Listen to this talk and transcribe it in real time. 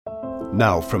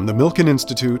Now from the Milken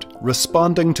Institute,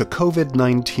 responding to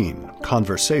COVID-19,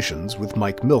 conversations with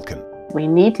Mike Milken. We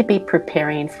need to be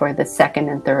preparing for the second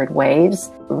and third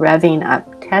waves, revving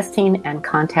up testing and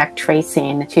contact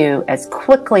tracing to, as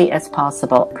quickly as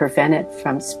possible, prevent it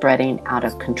from spreading out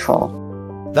of control.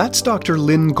 That's Dr.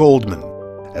 Lynn Goldman.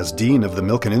 As Dean of the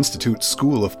Milken Institute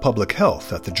School of Public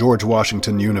Health at the George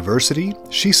Washington University,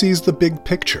 she sees the big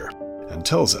picture and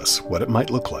tells us what it might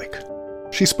look like.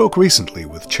 She spoke recently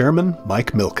with Chairman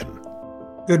Mike Milken.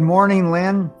 Good morning,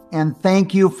 Lynn, and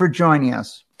thank you for joining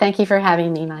us. Thank you for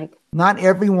having me, Mike. Not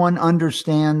everyone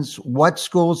understands what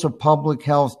schools of public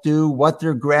health do, what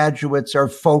their graduates are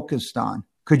focused on.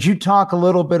 Could you talk a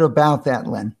little bit about that,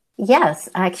 Lynn? Yes,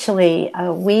 actually,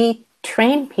 we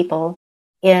train people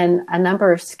in a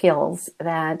number of skills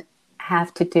that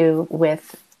have to do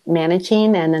with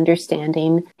managing and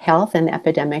understanding health and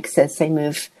epidemics as they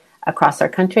move across our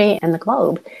country and the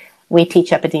globe. We teach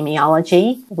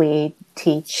epidemiology, we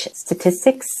teach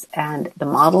statistics and the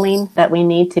modeling that we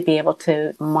need to be able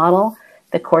to model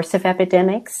the course of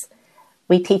epidemics.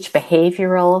 We teach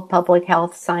behavioral public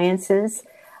health sciences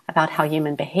about how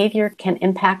human behavior can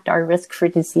impact our risk for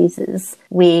diseases.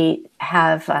 We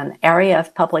have an area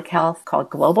of public health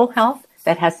called global health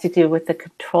that has to do with the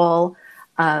control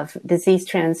of disease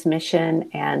transmission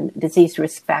and disease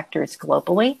risk factors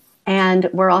globally. And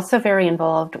we're also very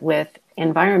involved with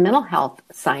environmental health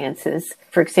sciences.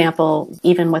 For example,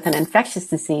 even with an infectious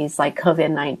disease like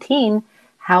COVID-19,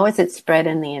 how is it spread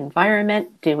in the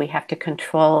environment? Do we have to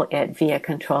control it via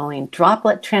controlling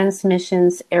droplet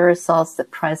transmissions, aerosols, the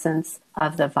presence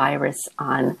of the virus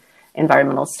on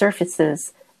environmental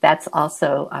surfaces? That's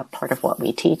also a part of what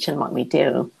we teach and what we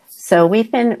do. So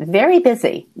we've been very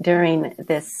busy during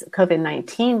this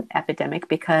COVID-19 epidemic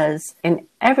because in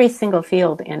every single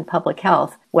field in public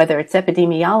health, whether it's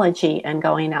epidemiology and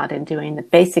going out and doing the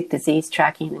basic disease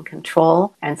tracking and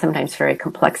control, and sometimes very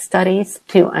complex studies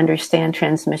to understand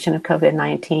transmission of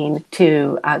COVID-19,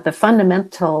 to the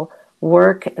fundamental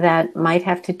work that might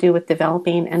have to do with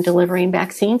developing and delivering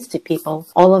vaccines to people,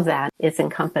 all of that is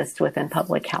encompassed within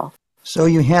public health. So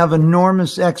you have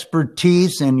enormous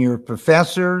expertise in your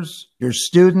professors, your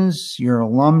students, your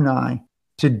alumni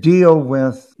to deal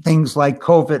with things like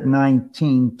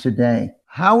COVID-19 today.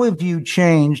 How have you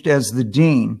changed as the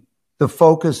dean the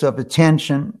focus of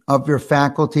attention of your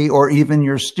faculty or even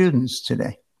your students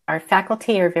today? Our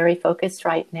faculty are very focused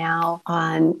right now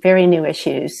on very new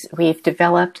issues. We've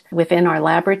developed within our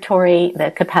laboratory the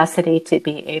capacity to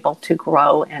be able to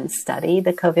grow and study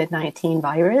the COVID-19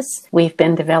 virus. We've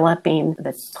been developing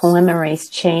the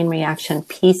polymerase chain reaction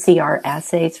PCR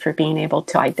assays for being able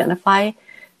to identify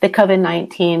the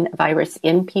COVID-19 virus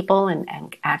in people.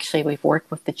 And actually, we've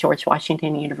worked with the George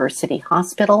Washington University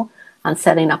Hospital on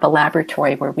setting up a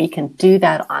laboratory where we can do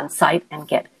that on site and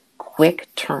get quick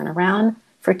turnaround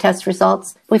for test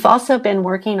results. We've also been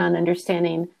working on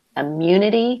understanding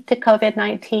immunity to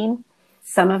COVID-19.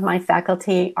 Some of my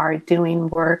faculty are doing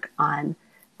work on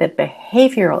the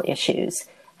behavioral issues,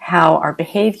 how our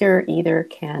behavior either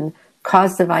can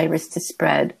cause the virus to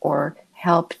spread or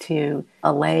help to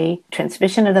allay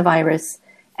transmission of the virus.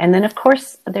 And then, of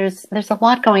course, there's a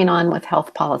lot going on with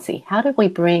health policy. How do we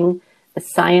bring the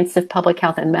science of public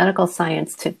health and medical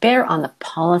science to bear on the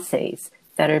policies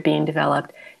that are being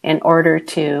developed in order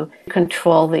to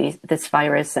control this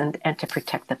virus and to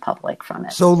protect the public from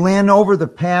it? So, Lynn, over the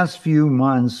past few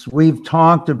months, we've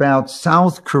talked about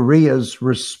South Korea's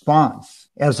response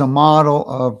as a model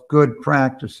of good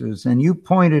practices. And you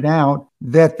pointed out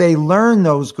that they learned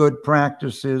those good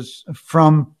practices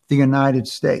from the United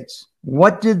States.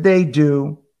 What did they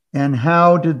do and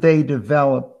how did they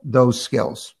develop those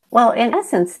skills? Well, in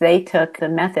essence, they took the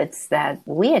methods that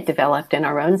we had developed in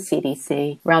our own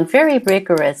CDC around very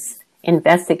rigorous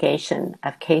investigation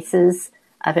of cases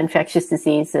of infectious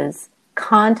diseases,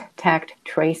 contact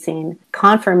tracing,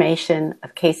 confirmation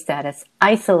of case status,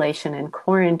 isolation and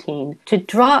quarantine to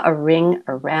draw a ring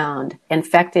around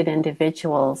infected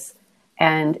individuals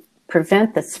and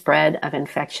prevent the spread of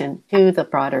infection to the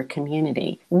broader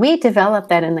community. We developed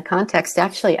that in the context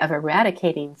actually of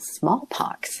eradicating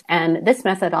smallpox. And this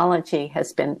methodology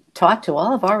has been taught to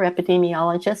all of our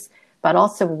epidemiologists, but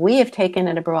also we have taken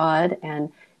it abroad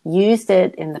and used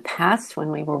it in the past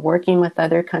when we were working with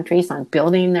other countries on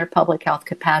building their public health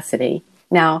capacity.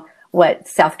 Now, what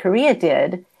South Korea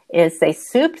did is they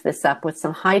souped this up with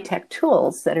some high-tech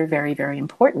tools that are very, very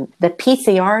important. The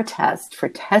PCR test for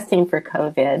testing for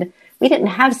COVID, we didn't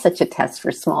have such a test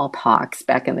for smallpox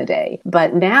back in the day.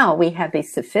 But now we have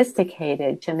these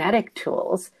sophisticated genetic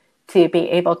tools to be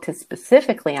able to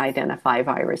specifically identify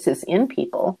viruses in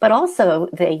people. But also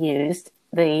they used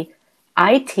the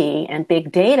IT and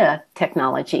big data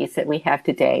technologies that we have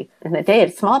today. In the day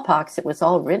of smallpox, it was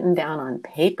all written down on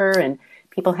paper and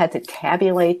people had to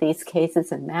tabulate these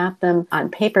cases and map them on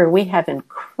paper. We have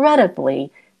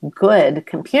incredibly good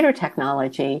computer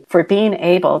technology for being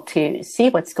able to see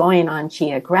what's going on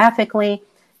geographically,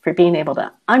 for being able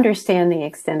to understand the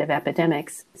extent of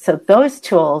epidemics. So those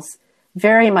tools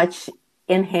very much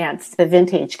enhance the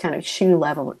vintage kind of shoe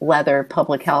leather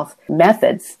public health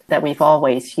methods that we've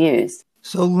always used.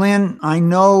 So Lynn, I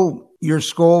know your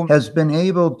school has been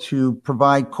able to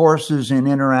provide courses in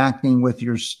interacting with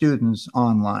your students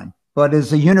online, but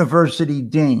as a university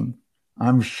dean,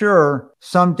 I'm sure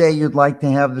someday you'd like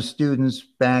to have the students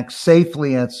back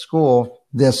safely at school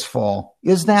this fall.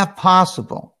 Is that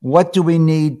possible? What do we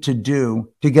need to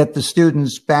do to get the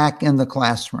students back in the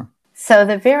classroom? So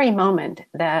the very moment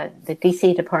that the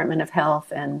DC Department of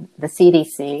Health and the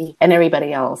CDC and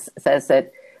everybody else says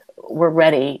that we're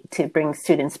ready to bring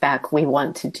students back, we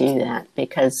want to do that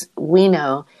because we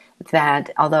know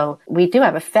that although we do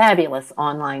have a fabulous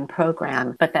online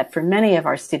program, but that for many of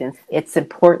our students, it's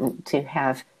important to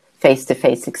have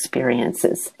face-to-face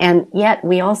experiences. And yet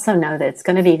we also know that it's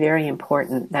going to be very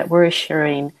important that we're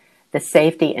assuring the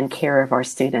safety and care of our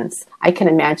students. I can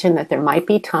imagine that there might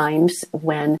be times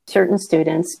when certain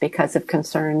students, because of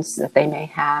concerns that they may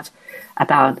have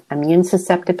about immune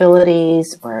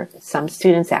susceptibilities, or some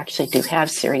students actually do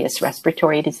have serious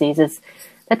respiratory diseases,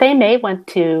 that they may want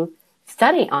to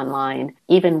study online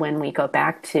even when we go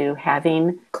back to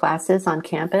having classes on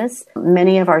campus.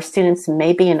 Many of our students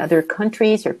may be in other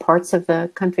countries or parts of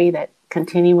the country that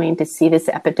continuing to see this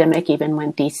epidemic even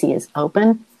when DC is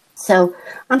open. So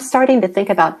I'm starting to think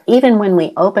about, even when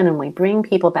we open and we bring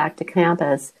people back to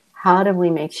campus, how do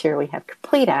we make sure we have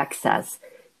complete access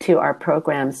to our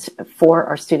programs for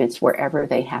our students wherever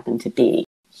they happen to be?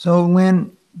 So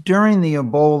Lynn, during the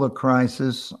Ebola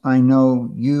crisis, I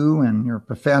know you and your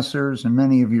professors and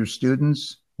many of your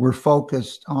students were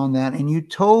focused on that. And you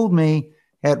told me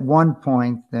at one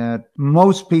point that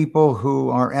most people who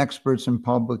are experts in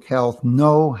public health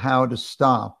know how to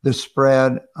stop the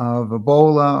spread of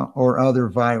Ebola or other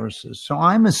viruses. So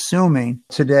I'm assuming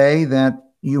today that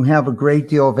you have a great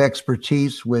deal of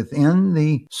expertise within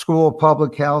the School of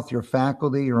Public Health, your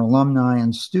faculty, your alumni,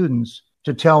 and students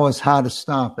to tell us how to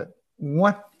stop it.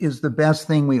 What is the best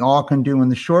thing we all can do in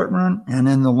the short run and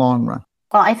in the long run?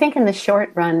 Well, I think in the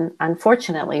short run,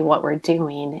 unfortunately, what we're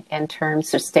doing in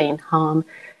terms of staying home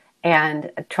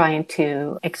and trying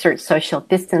to exert social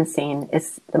distancing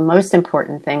is the most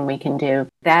important thing we can do.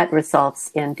 That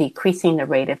results in decreasing the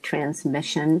rate of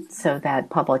transmission so that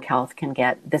public health can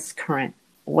get this current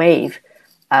wave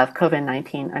of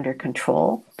COVID-19 under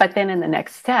control. But then in the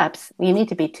next steps, you need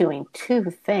to be doing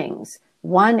two things.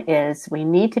 One is we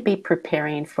need to be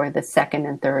preparing for the second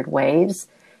and third waves.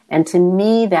 And to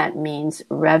me, that means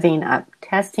revving up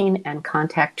testing and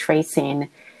contact tracing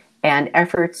and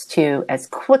efforts to, as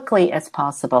quickly as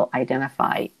possible,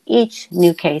 identify each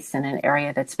new case in an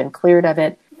area that's been cleared of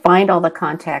it, find all the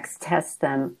contacts, test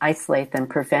them, isolate them,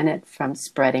 prevent it from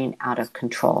spreading out of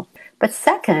control. But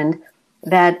second,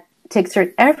 that to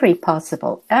exert every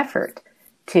possible effort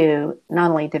to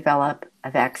not only develop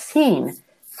a vaccine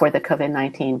for the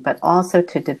COVID-19, but also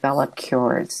to develop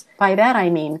cures. By that, I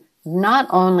mean not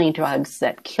only drugs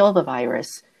that kill the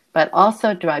virus, but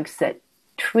also drugs that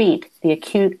treat the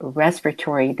acute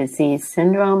respiratory disease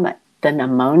syndrome, the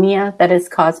pneumonia that is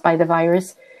caused by the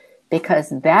virus, because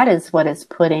that is what is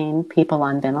putting people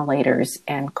on ventilators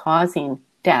and causing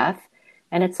death.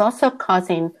 And it's also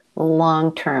causing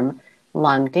long-term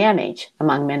lung damage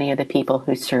among many of the people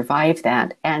who survive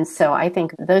that. And so I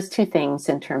think those two things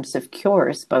in terms of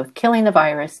cures, both killing the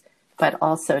virus but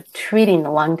also treating the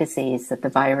lung disease that the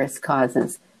virus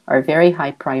causes, are very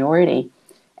high priority.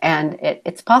 And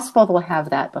it's possible we'll have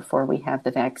that before we have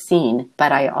the vaccine.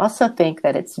 But I also think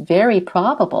that it's very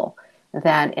probable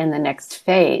that in the next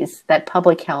phase, that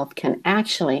public health can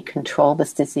actually control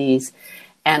this disease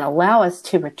and allow us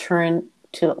to return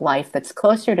to life that's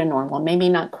closer to normal, maybe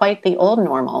not quite the old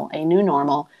normal, a new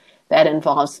normal that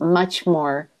involves much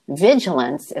more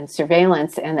vigilance and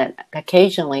surveillance, and that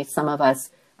occasionally some of us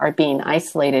are being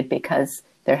isolated because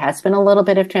there has been a little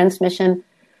bit of transmission,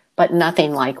 but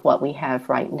nothing like what we have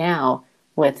right now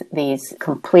with these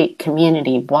complete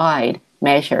community-wide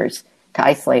measures to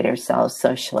isolate ourselves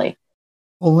socially.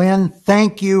 Well, Lynn,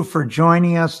 thank you for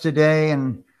joining us today,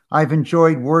 and I've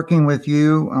enjoyed working with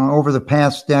you over the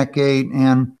past decade,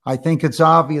 and I think it's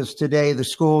obvious today the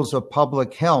schools of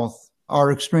public health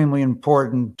are extremely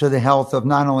important to the health of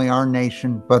not only our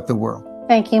nation, but the world.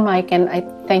 Thank you, Mike, and I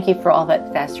thank you for all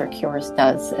that Faster Cures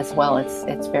does as well.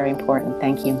 It's very important.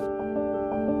 Thank you.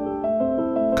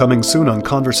 coming soon on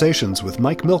Conversations with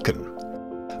Mike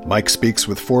Milken. Mike speaks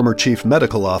with former Chief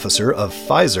Medical Officer of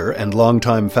Pfizer and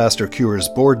longtime Faster Cures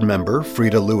board member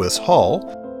Frida Lewis Hall,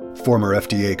 former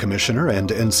FDA Commissioner and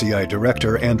NCI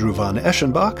Director Andrew von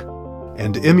Eschenbach,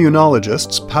 and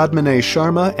immunologists Padmanee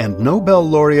Sharma and Nobel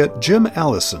laureate Jim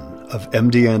Allison of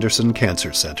MD Anderson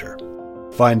Cancer Center.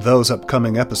 Find those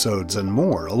upcoming episodes and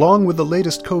more, along with the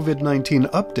latest COVID-19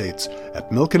 updates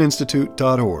at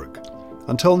milkeninstitute.org.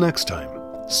 Until next time,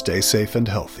 stay safe and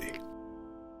healthy.